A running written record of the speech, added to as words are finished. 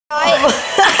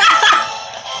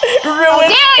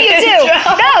Ruins. Yeah, you do.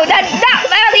 No, that's not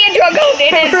how the intro goes.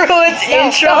 It is. Ruins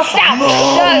intro. No, stop.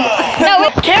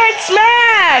 No. Carrot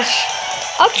smash.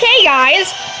 Okay,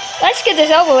 guys. Let's get this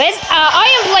over with. I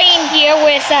am playing here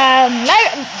with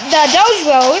the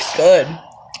Dojos. Good.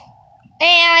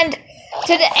 And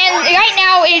right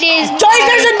now it is. Guys,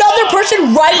 there's another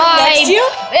person right next to you.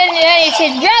 And it's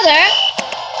his brother.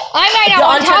 I'm right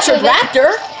now on top of it.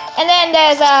 Raptor. And then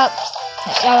there's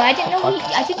Oh, I didn't know he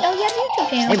had a YouTube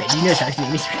channel. Hey, man, you know it's actually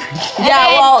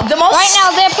Yeah, well, the most. Right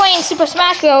now they're playing Super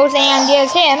Smash Bros. And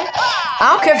there's him. I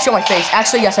don't care if you show my face.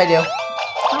 Actually, yes, I do.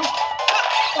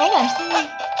 Hold on.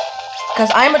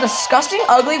 Because I am a disgusting,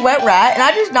 ugly, wet rat, and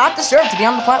I do not deserve to be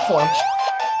on the platform.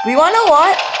 But you wanna know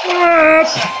what?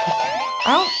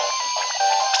 I don't.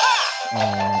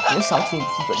 You're something.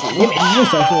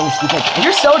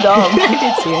 You're so dumb. I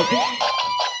did see it.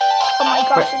 Oh my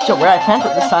gosh. So where I plant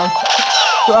it this time?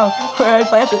 Wow, where I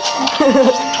plant it?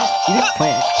 You didn't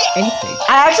plant anything.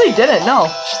 I actually didn't. No.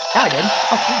 Yeah, I did.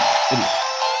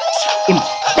 Idiot.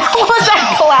 What was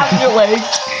that? Clap your legs.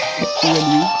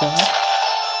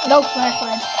 No flash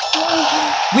words.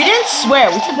 We didn't swear.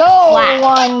 We said No clap.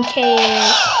 one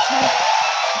cares.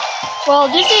 Well,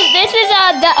 this is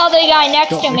the other guy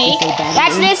next to me.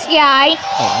 That's this guy.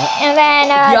 And then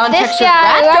this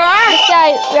guy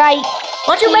right.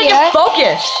 Why don't you make it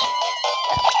focus?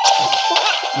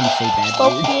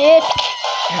 Focus.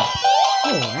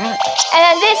 And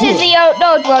then this is the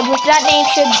Node Road, which that name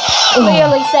should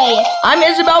clearly say it. I'm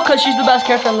Isabel because she's the best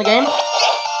character in the game.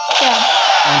 Yeah.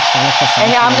 And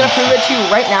yeah, I'm gonna prove it to you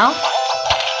right now.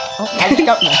 Oh, I just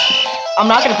got I'm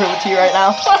not gonna prove it to you right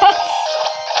now.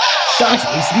 Sonic's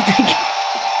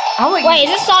Wait, is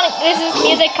this Sonic? Is this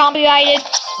music copyrighted?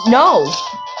 No.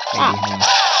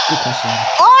 Good question.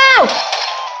 Oh!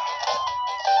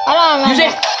 I don't remember.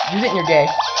 Use it and you're gay.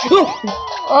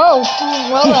 Oh,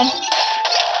 well then.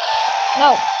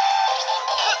 No.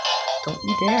 Don't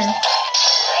you dare.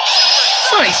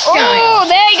 Oh,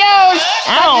 there he goes.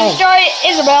 Ow. Destroy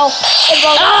Isabel.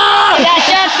 That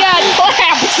just got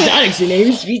clapped. Sonic's your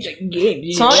name. Speech like game.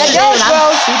 Sonic's That gay and goes,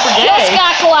 I'm super gay. Just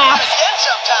got clapped.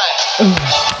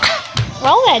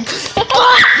 Well then.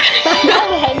 Well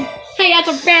then. Hey, that's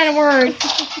a bad word.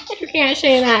 You can't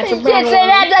say that. It's a You bad can't word. say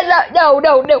that. No.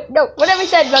 Whatever you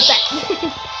said about that.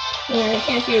 Yeah, you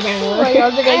can't say a bad Oh word. my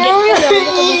God, they're gonna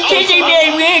get-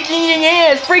 KJB, we ain't cleaning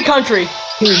it. It's free country.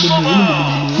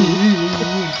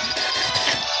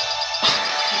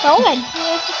 Well then.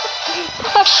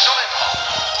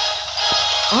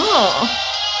 Oh.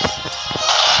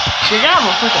 You gotta have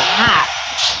a freaking hat.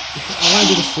 I want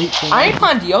to do the sleep thing. I ain't put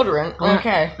on deodorant.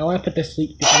 Okay. I want to put the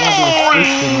sleep. I want to do the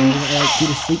sleep thing. Like do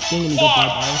the sleep thing and you go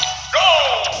bye-bye.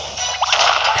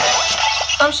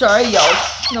 I'm sorry, I yelled.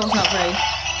 That was not very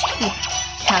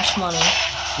cash money.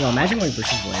 Yo, imagine going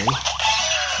versus Larry.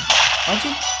 Why'd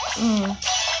you?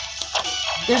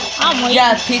 I'm waiting.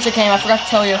 Yeah, pizza came. I forgot to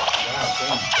tell you.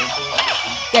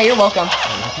 Yeah, you're welcome.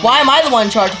 Why am I the one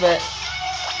in charge of it?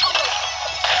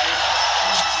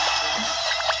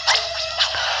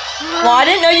 Well, I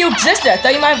didn't know you existed. I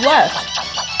thought you might have left.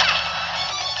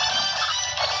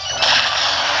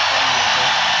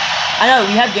 I know,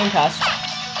 we have Game Pass.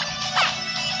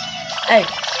 Hey.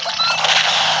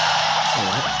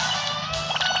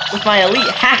 With my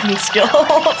elite hacking skills.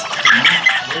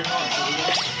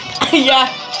 Yeah.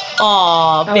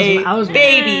 Aw,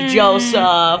 baby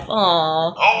Joseph.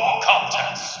 Aw. No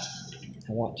contest.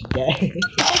 I want to die.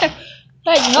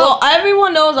 Well,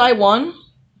 everyone knows I won.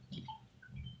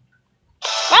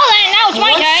 Well then, now it's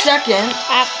my 1 turn. second.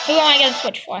 Who am I gonna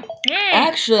switch for?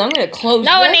 Actually, I'm gonna close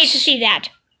No this. one needs to see that.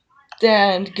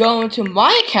 Then go into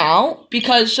my account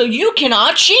because so you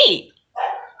cannot cheat.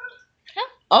 Huh?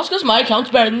 Also, because my account's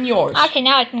better than yours. Okay,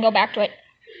 now I can go back to it.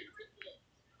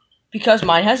 Because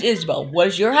mine has Isabel. What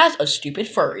does yours has? A stupid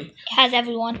furry. It has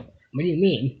everyone. What do you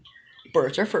mean?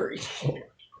 Birds are furries.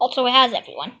 Also, it has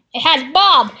everyone. It has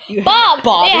Bob. You Bob.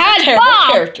 Bob It is has a terrible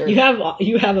Bob. character.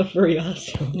 You have a furry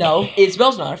also. No,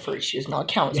 Isabel's not a furry. She does not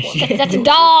count as one. That's a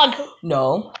dog.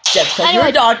 No, just because you're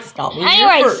a Anyways. dog does not mean you're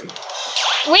a Anyways. furry.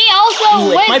 We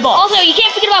also Lick my balls. also you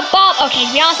can't forget about Bob. Okay,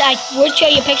 to be honest, I would show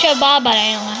you a picture of Bob, but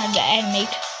I don't know how to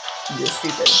animate. You're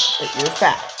stupid. But you're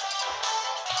fat.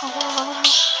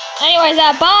 Anyways,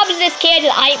 Bob is this kid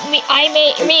that I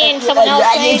made me and someone else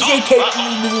made.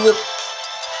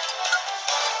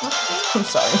 I'm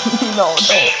sorry. No,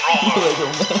 don't. Lego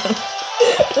man.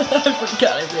 I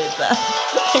forgot I made that.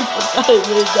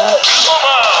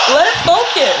 Let it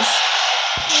focus.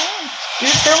 You're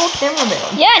a terrible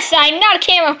cameraman. Yes, I'm not a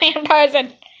cameraman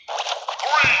person.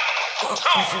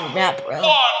 This is a map, bro.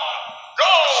 Go!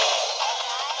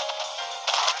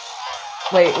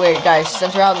 Wait, guys.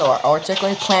 Since we're out in the Arctic,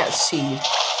 let me plant seed.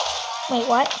 Wait,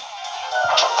 what?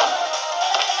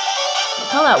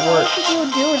 How that works? How did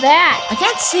you do that? I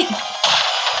can't see.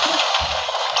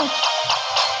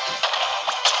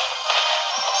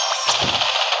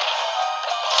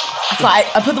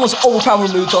 I put the most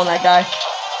overpowered moves on that guy.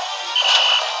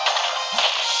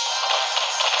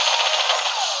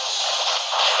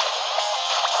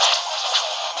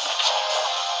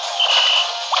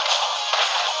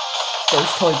 So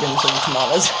it's totally doing this over to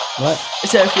Nana's. What? I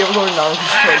said if you ever go to Nana's,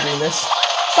 it's totally doing this.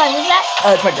 Sorry, was that?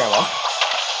 It's my grandma.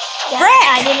 Yeah, Frick!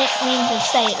 I didn't mean to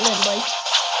say it literally.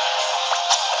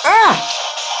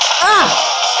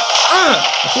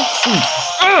 I can't see.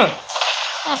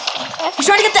 He's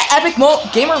trying to get the epic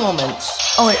gamer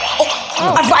moments. Oh wait.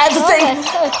 Oh, I have the thing.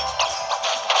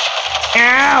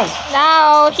 Ow!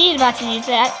 No, he's about to use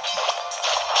that.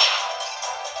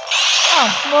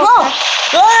 Oh, well,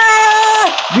 Whoa!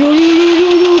 Ah!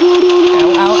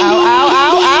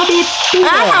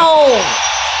 Ow!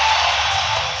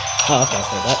 Oh, okay,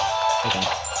 so that. Okay.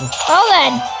 well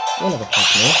then. You'll never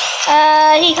catch me.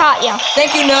 He caught you.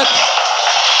 Thank you, Nook.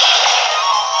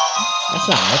 That's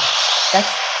not Nook.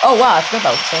 Oh wow, I forgot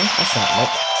that was the thing. That's not Nook.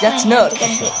 That's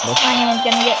My Nook. hand's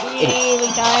gonna get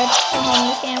really tired from holding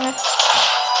the camera.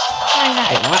 I'm not.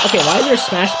 Wait, why is there a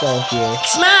smash ball here?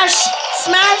 Smash!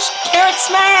 Smash! Carrot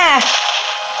smash!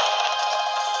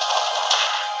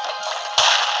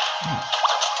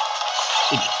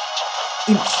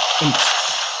 Oops.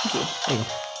 Okay.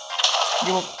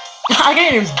 I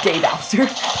can't even use Dave Bowser.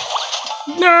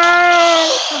 No!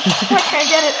 I can't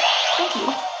get it. Thank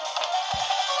you.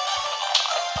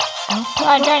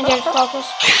 I'm trying to get it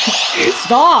focused.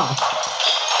 Stop!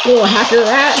 Little hacker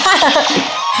rat.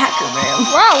 Hacker man.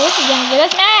 Wow, this is gonna get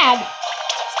us mad.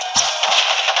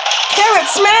 Carrot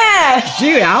smash!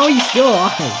 Dude, how are you still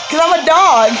alive? Cause I'm a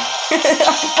dog.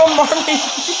 I'm from Marley.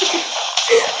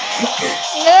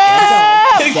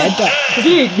 No!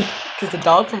 Dude, Cause the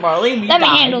dog from Marley. Let me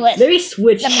handle it. maybe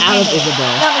switch Let me out of handle it.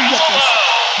 Isabel. Let me get this.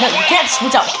 No, you can't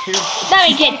switch out characters. Let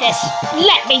me get this.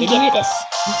 Let me get this.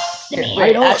 Let me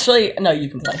Wait, don't- actually, no, you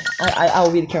can play. I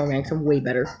will be the cameraman because I'm way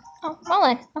better. Oh, well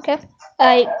then. Okay.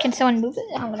 Can someone move it?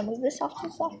 I'm gonna move this off to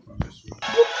the side.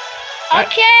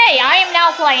 Okay, I am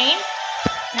now playing.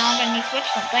 Now I'm gonna need to switch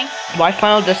something. Why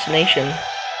Final Destination?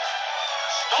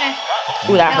 Eh.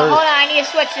 Ooh, that Now, hurt. hold on, I need to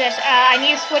switch this. I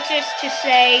need to switch this to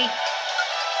say,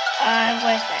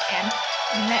 what is that, M?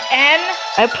 M?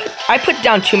 I put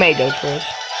down too many dojos.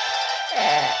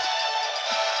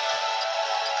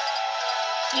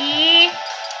 E.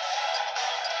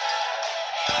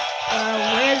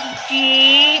 Where's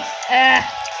G?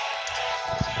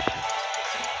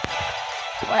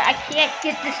 Well, I can't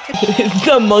get this to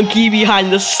The monkey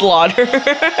behind the slaughter.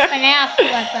 FNAF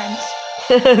reference.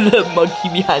 The monkey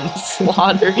behind the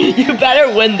slaughter. You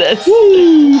better win this.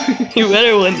 You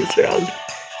better win this round.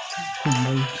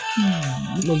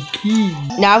 Monkey.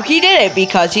 Now he did it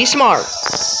because he's smart.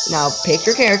 Now pick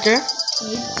your character.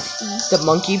 The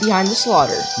monkey behind the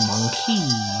slaughter. Monkey.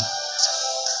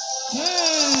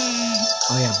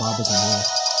 Oh yeah, Bob is in here.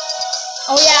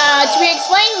 Oh yeah, to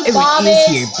explain who Everyone Bob is is.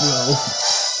 here, bro.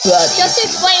 But Just to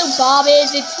explain who Bob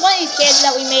is, it's one of these kids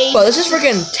that we made. well, this is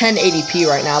freaking 1080p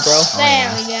right now, bro. There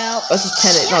we go. This is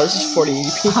 10. No, this is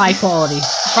 4080p. High quality.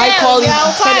 High There quality we go,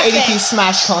 1080p perfect.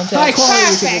 Smash content. High quality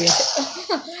YouTube video.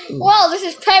 Perfect. Well, this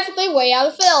is perfectly way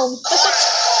out of film.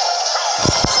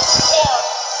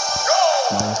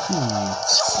 Monkey.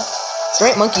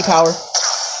 Great monkey power.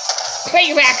 Put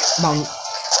your back. Monk.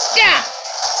 Yeah.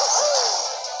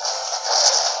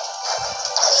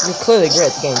 You're clearly great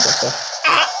at the game, Joseph.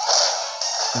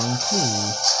 Monkey.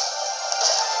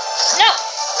 No.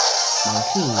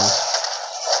 Monkey.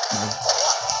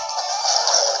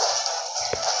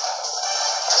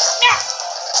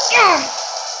 Yeah.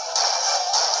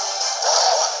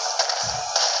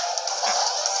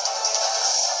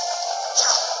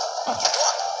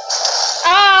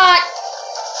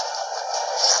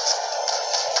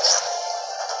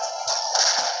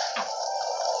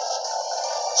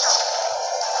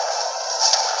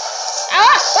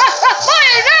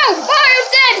 Fire! No! Fire's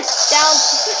dead! Down.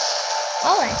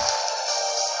 Oh, then.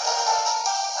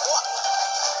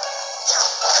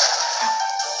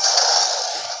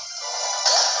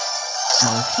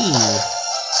 Monkey.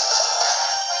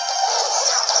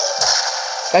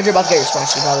 Guys, you're about to get your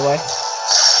Smash by the way.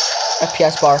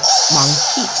 FPS bar.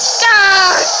 Monkey.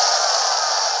 Ah!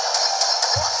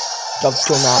 Jump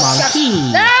to him now.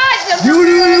 Monkey. Ah!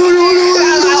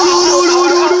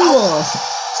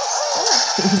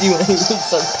 You want to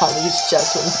start pounding his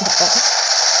chest when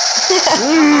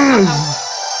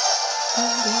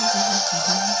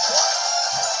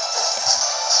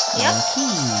Yep.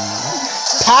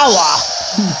 Power.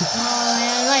 Oh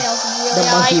man, my health is really The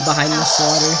monkey high. behind the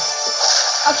slaughter.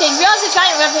 Okay, to be honest, it's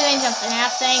kind of representing a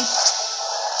FNAF thing.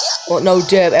 Well, no,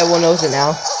 Dib. Everyone knows it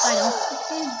now. I know.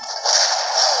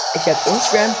 If you have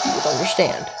Instagram, you would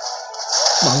understand.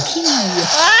 Monkey.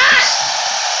 Ah!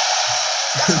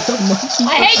 The monkey.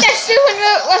 I hate that stupid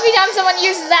move. Every time someone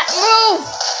uses that move.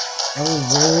 I will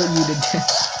roll you to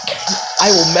death.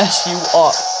 I will mess you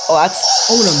up. Oh, that's...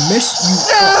 I'm gonna miss you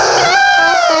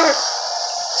up.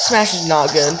 Smash is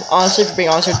not good. Honestly, for being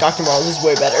honest, Dr. Marles is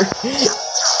way better.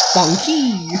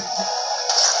 Monkey.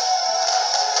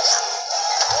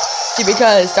 See,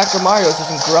 because Dr. Mario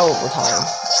doesn't grow over time.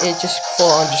 It just full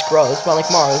on just grows. But like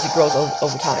Mario's, it grows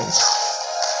over time.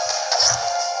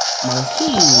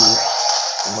 Monkey.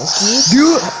 Monkey?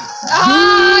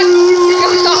 I'm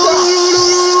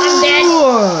dead.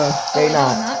 No, you're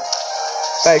not.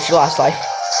 Alright, it's your last life.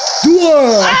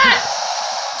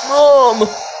 Mom!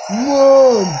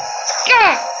 Mom.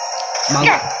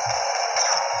 Monkey.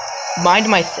 Mind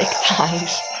my thick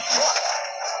thighs.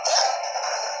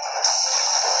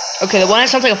 Okay, the one that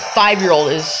sounds like a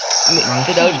 5-year-old is the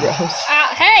nose gross.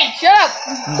 Hey, shut up.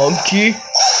 Monkey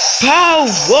power.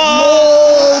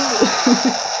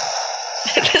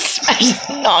 This smash is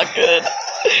not good.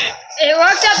 It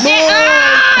works up there.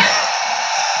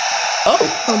 Oh,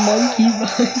 A monkey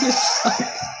behind the slaughter.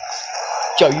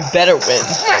 Joe, you better win.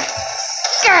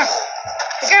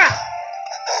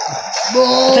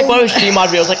 It's like one of those Gmod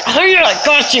videos, like, oh yeah, I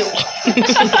got you.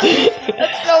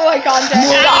 That's so my content.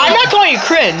 No, I'm not calling you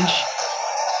cringe,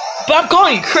 but I'm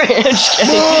calling you cringe.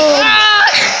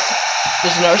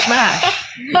 There's another smash.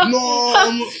 Mom.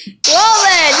 Well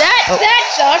then, that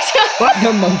sucks.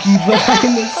 The monkey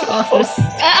behind the slaughter.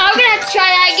 I'm gonna have to try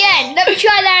that again. Let me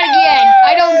try that again.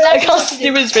 I don't I exactly call what to do.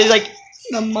 stupid his face like,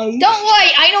 The monkey. Don't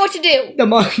worry, I know what to do. The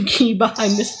monkey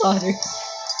behind the slaughter.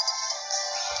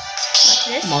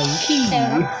 This. Monkey.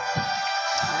 There we go.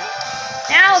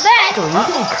 Now then, Joe, you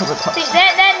can cover see,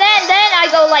 then I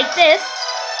go like this.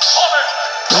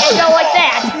 And go like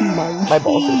that. Monkey. my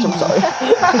balls hurts, I'm sorry.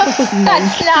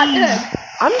 That's not good.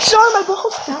 I'm sorry, my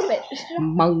balls hurt. Stop it.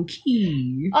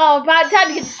 Monkey. Oh, about time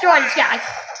to get destroyed, this guy.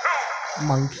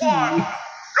 Monkey.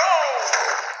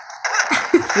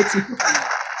 What's your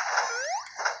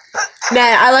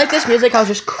Man, I like this music, how it's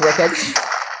just crickets.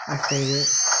 my favorite?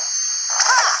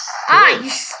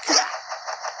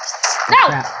 No!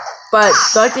 Crap. But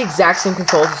they're like the exact same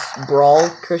controls as Brawl,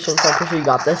 Christian, so I'm pretty sure you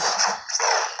got this.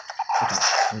 Okay.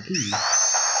 Monkey.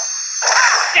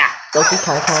 Loki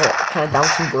kind of down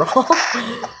some Brawl.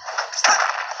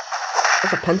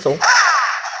 That's a pencil.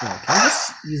 Yeah, can I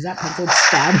just use that pencil to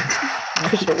stab?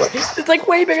 Christian, it's like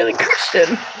way bigger than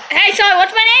Christian. Hey, sorry,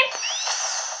 what's my name?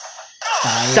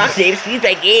 Stop name, excuse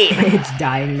my game. It's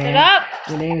Dying Man. Shut up.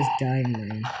 Your name is Dying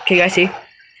Man. Can you guys see?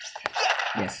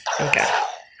 Yes. Okay.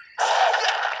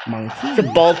 Monkey. It's a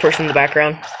bald person in the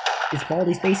background. It's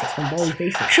Baldi's Basics from Baldi's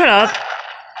Basics. Shut up.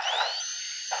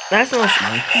 That's no shit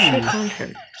Monkey.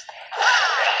 content.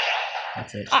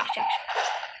 That's it. Ah, shucks.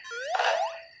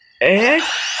 And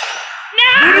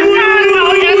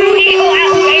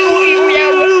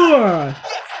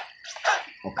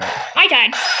Okay. My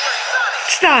turn.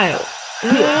 style. Ow,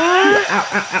 ow, ow,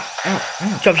 ow, ow.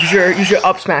 Jump, use your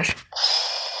up smash.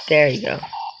 There you go.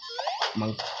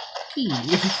 Monkey.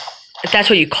 If that's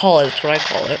what you call it, that's what I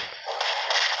call it.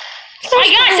 My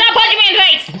God, stop punching me in the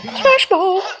face! Smash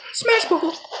ball. Smash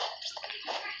ball.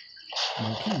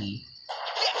 Monkey.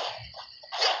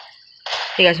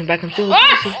 Hey guys, I'm back. I'm still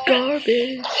Ah! this is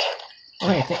garbage.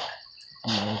 Okay, I think.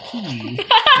 Monkey.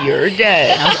 You're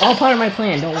dead. That was all part of my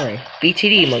plan, don't worry.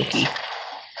 BTD monkey.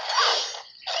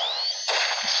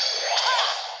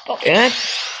 And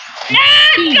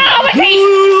No, my face!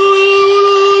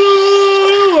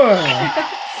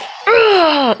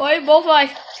 Why both eyes?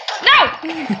 No!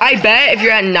 I bet if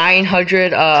you're at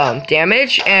 900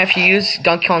 damage and if you use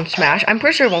Donkey Kong Smash, I'm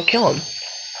pretty sure it won't kill him.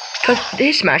 Cause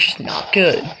his Smash is not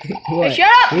good. What? Shut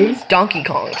up! Who's? Donkey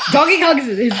Kong's. Donkey Kong is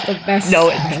the best. No,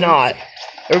 it's not.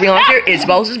 We're being honest here,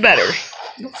 Isabel's is better.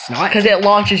 No, it's not. Cause it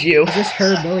launches you. It's just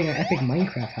her building an epic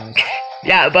Minecraft house.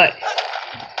 Yeah, but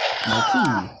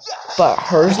Monkey.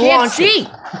 hers Can't launches. see!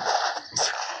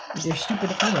 They're stupid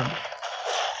phone.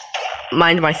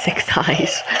 Mind my thick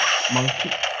thighs.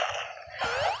 Monkey.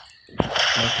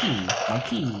 Monkey.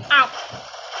 Monkey. Ow.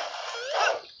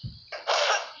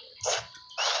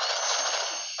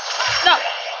 No.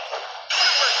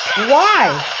 Why?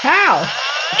 How?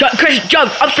 Jump, Chris,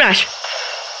 jump, up smash.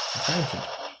 I'm trying to.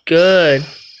 Good.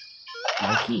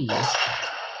 Monkey.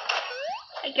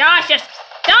 My gosh, just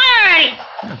die already!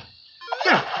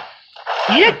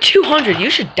 You had 200. You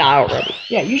should die already.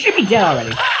 Yeah, you should be dead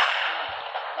already.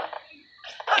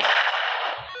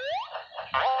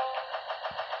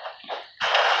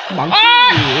 Monkey.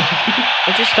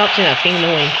 I just stopped saying that thing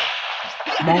annoying.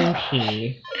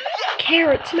 Monkey.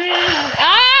 Carrots, man.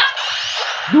 Ah!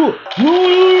 Do it.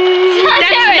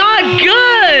 That's not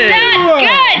good. Not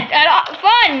good!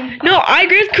 Fun! No, I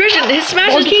agree with Christian. His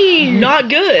smash Monkey. is not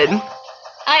good.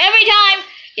 Every time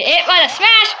you hit by the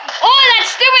smash, that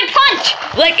stupid punch!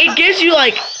 Like, it gives you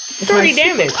like 30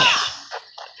 damage.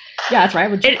 Yeah, that's right.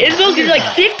 And Isabel's gives you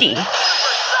like 50.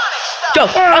 Go,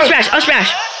 up smash, up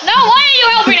smash. No, why are you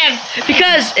helping him?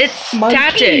 Because it's Monkey.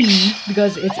 tactics.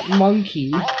 Because it's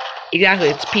monkey. Exactly,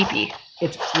 it's pee-pee.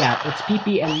 It's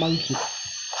pee-pee and monkey.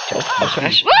 Go, up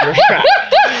smash. You're strapped.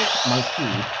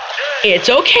 Monkey. It's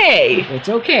okay. It's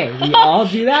okay. We all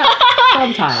do that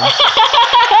sometimes.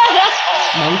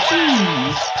 Monkey.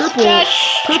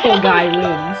 Purple guy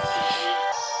wins.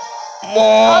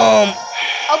 Mom.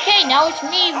 Okay, now it's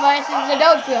me versus the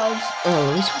Dojos. Oh,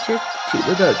 let me switch it to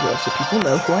the dojo so people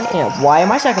know who I am. Why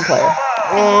am I second player?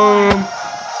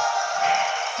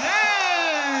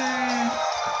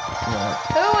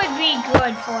 Who would be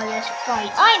good for this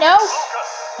fight? I know.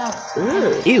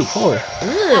 Oh. Ew, poor.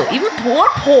 Even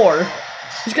poor.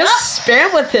 He's gonna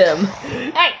spam with him.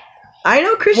 Hey, I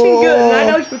know Christian good, and I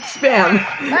know he would spam.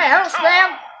 hey, I don't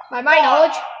spam. By my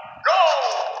knowledge.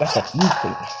 That's what you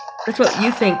think. That's what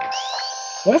you think.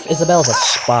 What if Isabel's a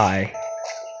spy?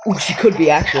 Ooh, she could be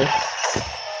actually.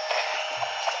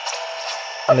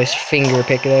 And this finger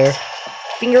pick there.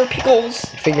 Finger pickles.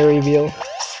 Finger reveal.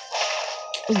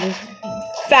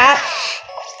 Fat.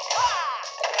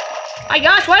 My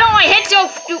gosh, why don't I hit so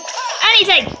do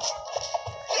anything?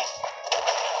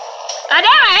 Damn,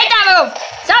 I hate that move.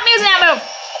 Stop using that move.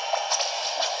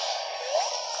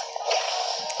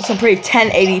 Some pretty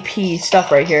 1080p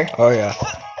stuff right here. Oh yeah.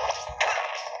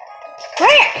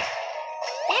 Frick.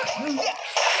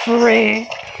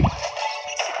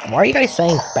 Why are you guys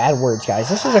saying bad words, guys?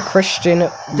 This is a Christian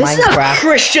This is a Minecraft.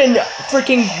 Christian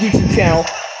freaking YouTube channel.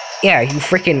 Yeah, you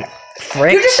freaking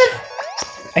frick. You just said,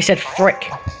 I said frick.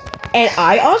 and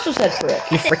I also said frick.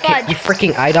 You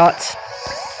freaking idots.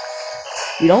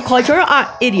 We don't call each other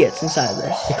idiots inside of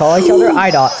this. You call each other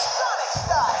idots.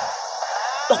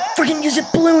 Don't freaking use it,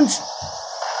 balloons.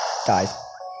 Guys.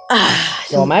 Ah,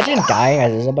 So imagine dying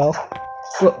as Isabel.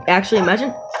 well, actually,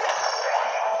 imagine.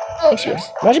 Oh,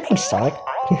 Imagine being Sonic.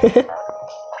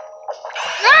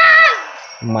 Ah!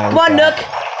 Come on, Nook.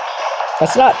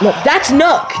 That's not Nook. That's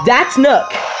Nook. That's Nook.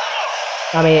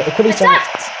 I mean, it could be some.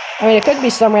 I mean, it could be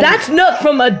some random. That's Nook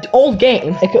from an old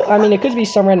game. It could, I mean, it could be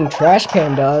some random trash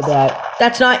panda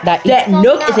That's not. That That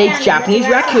Nook is a Japanese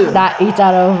raccoon. that eats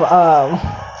out of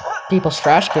people's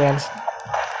trash cans.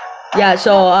 Yeah.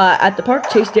 So at the park,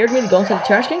 Chase dared me to go inside the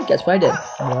trash can. Guess what I did?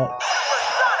 What?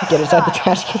 Get inside the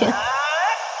trash can.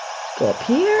 Go up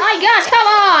here. My gosh, come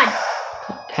on!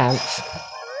 Counts.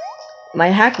 My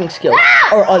hacking skills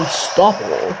are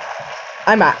unstoppable.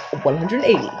 I'm at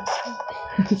 180.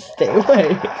 Stay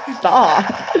away. Stop.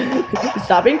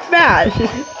 Stop being fat.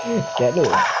 Get new.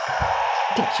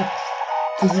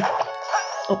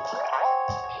 Oh.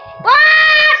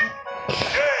 Ah!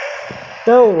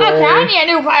 Don't Okay, I worry. need a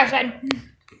new person.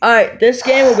 Alright, this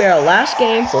game will be our last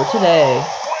game for today.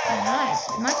 Nice,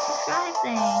 much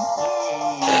surprising.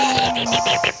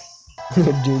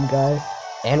 Yay. Doom guy.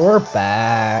 And we're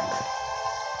back.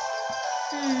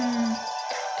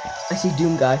 I see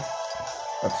Doom Guy.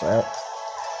 What's that?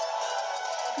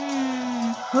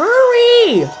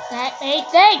 Hurry! That they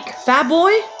think. Fat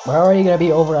boy? We're already gonna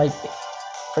be over like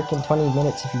freaking 20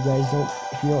 minutes if you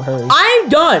don't hurry. I'm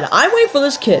done. I'm waiting for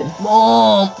this kid.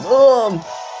 Mom.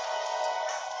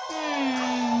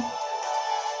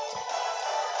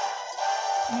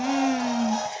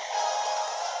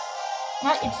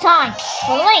 Well, it's time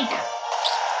for Link.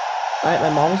 Alright,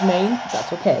 my mom's main.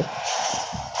 That's okay.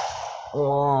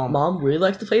 Mom really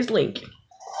likes to play as Link.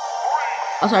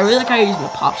 Also, I really like how you're using the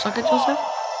pop socket, Joseph.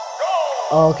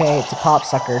 Okay, it's a pop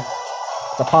sucker.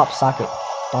 It's a pop socket.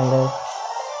 Bongo.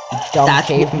 You dumb That's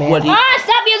caveman. what he-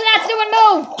 Stop using that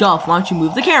stupid move. Joff, why don't you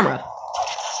move the camera?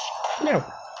 No.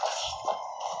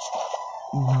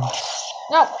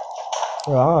 No.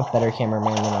 Well, I'm a better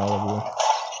cameraman than all of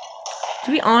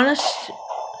To be honest,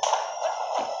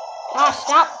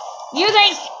 Stop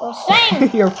using the same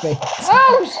you. Your face.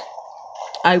 moves.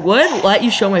 I would let you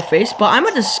show my face, but I'm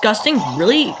a disgusting,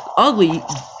 really ugly.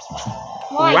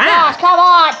 My Rat. gosh, come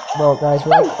on. Well, guys,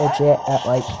 we're legit at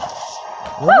like.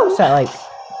 We're almost at like.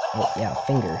 Oh, yeah,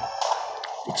 finger.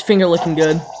 It's finger looking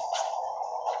good.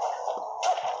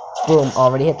 Boom,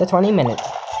 already hit the 20 minute.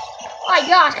 Oh my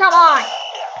gosh, come on.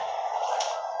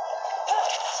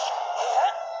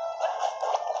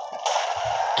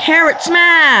 Carrot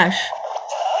smash!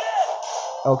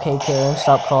 Okay, Karen,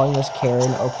 stop calling us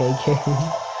Karen. Okay, Karen.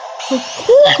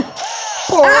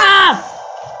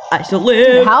 Ah! I still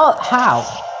live. How?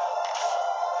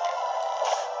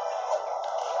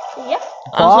 Yep.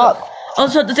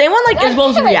 Also, does anyone like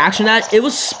Isabel's reaction to that? It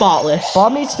was spotless.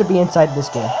 Bob needs to be inside this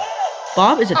game.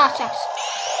 Bob is a Oh, shucks.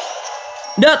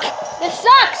 duck. This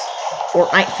sucks.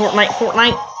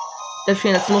 Fortnite. That's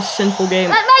the most sinful game.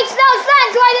 That makes no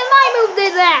sense. Why did my move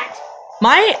do that?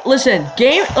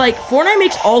 Fortnite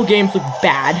makes all games look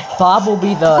bad. Bob will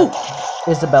be the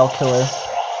Isabel killer.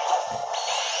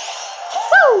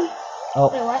 Woo! Oh,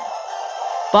 Wait, what?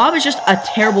 Bob is just a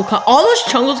terrible all those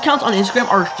Chungles accounts on Instagram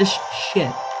are just shit.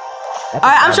 that's a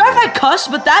I'm bad sorry if word. I cuss,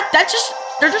 but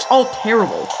they're just all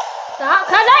terrible. Stop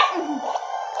cussing.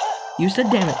 You said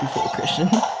damn it before, Christian.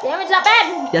 Damn, it's not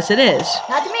bad. Yes, it is.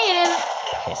 Not to me, it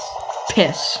is.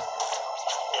 Piss.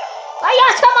 Oh,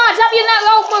 yes, come on. Stop using that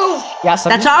rope move. Yeah,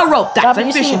 stop That's using- our rope. That's a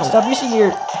fishing pole. Stop using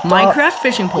your Minecraft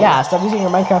fishing pole. Yeah, stop using your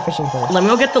Minecraft fishing pole. Let me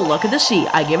go get the look of the sea.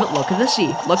 I give it look of the sea.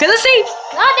 Look of the sea.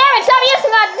 Oh, damn it. Stop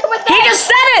using that stupid He thing. just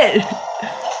said it.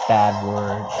 Bad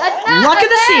word. That's not Look a at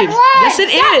the bad scene. word. Yes, it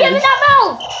Stop is. using that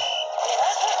move.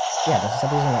 Yeah,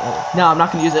 stop using that word. No, I'm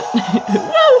not gonna use it.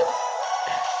 Woo!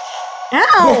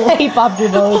 Ow! He popped your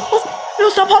nose. No,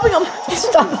 stop popping them.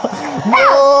 Stop.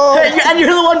 No. And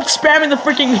you're the one spamming the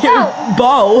freaking No.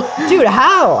 bow. Dude,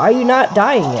 how? Are you not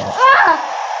dying yet? Ah,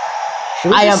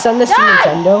 Should we I just am- send this to Die.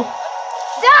 Nintendo?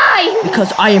 die.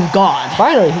 Because I am God.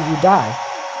 Finally, you die.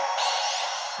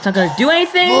 It's not gonna do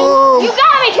anything. You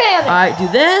gotta be kidding me. Alright, do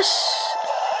this.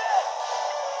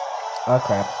 Oh,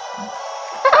 crap.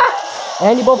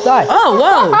 And you both died. Oh,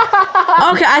 whoa.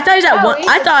 Okay, I thought he was at Oh, one.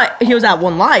 I thought he was at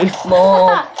one life.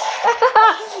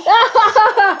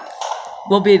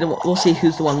 We'll see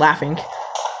who's the one laughing.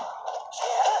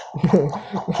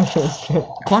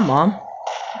 Come on, Mom.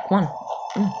 Come on.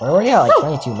 Where were you at? Like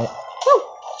 22 minutes.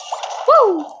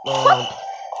 Woo.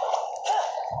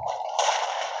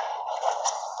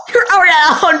 You're already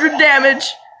at 100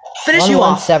 damage. Finish you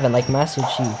off. 117, like Master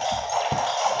Chief.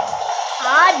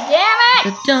 Ah,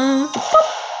 damn it. Da-da.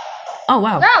 Oh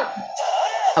wow. Go.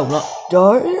 Oh no.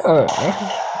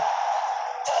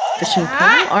 Fishing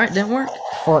pole. Alright, didn't work.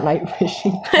 Fortnite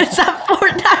fishing. It's a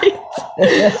Fortnite.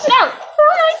 Go.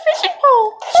 Fortnite fishing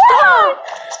pole. Stop.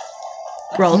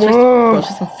 Bro, let's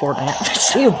play some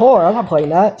Fortnite. Ew, poor. I'm not playing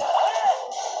that.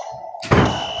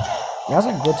 Now's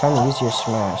a good time to use your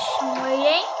smash. I'm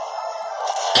waiting.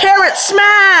 Carrot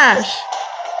smash.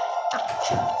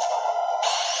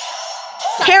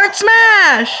 Carrot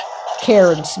smash.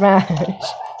 Karen smash.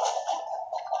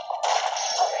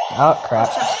 Oh crap.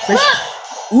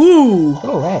 Ooh.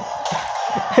 Oh wait.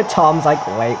 Tom's like,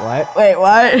 wait, what? Wait,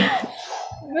 what?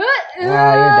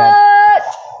 Ah, you're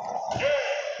dead.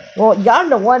 Well, you got him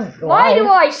to one Why do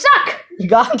life. I suck? You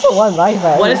got him to one life.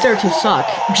 What is there to suck?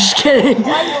 I'm just kidding.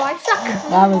 Why do I suck?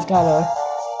 That was kind of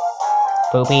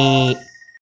poopy.